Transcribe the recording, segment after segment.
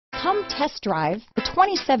Come test drive the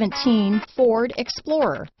 2017 Ford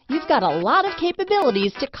Explorer. You've got a lot of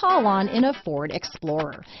capabilities to call on in a Ford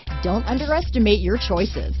Explorer. Don't underestimate your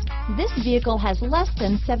choices. This vehicle has less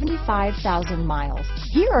than 75,000 miles.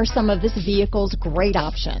 Here are some of this vehicle's great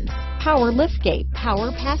options: power liftgate,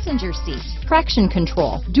 power passenger seat, traction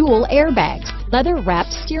control, dual airbags,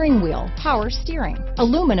 leather-wrapped steering wheel, power steering,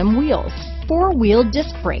 aluminum wheels, four-wheel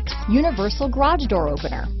disc brakes, universal garage door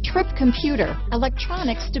opener, trip computer,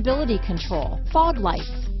 electronic stability control, fog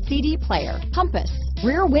lights, CD player, compass,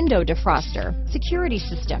 rear window defroster, security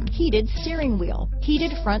system, heated steering wheel,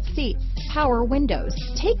 heated front seats, power windows.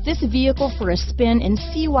 Take this vehicle for a spin and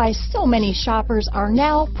see why so many shoppers are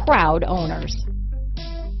now proud owners.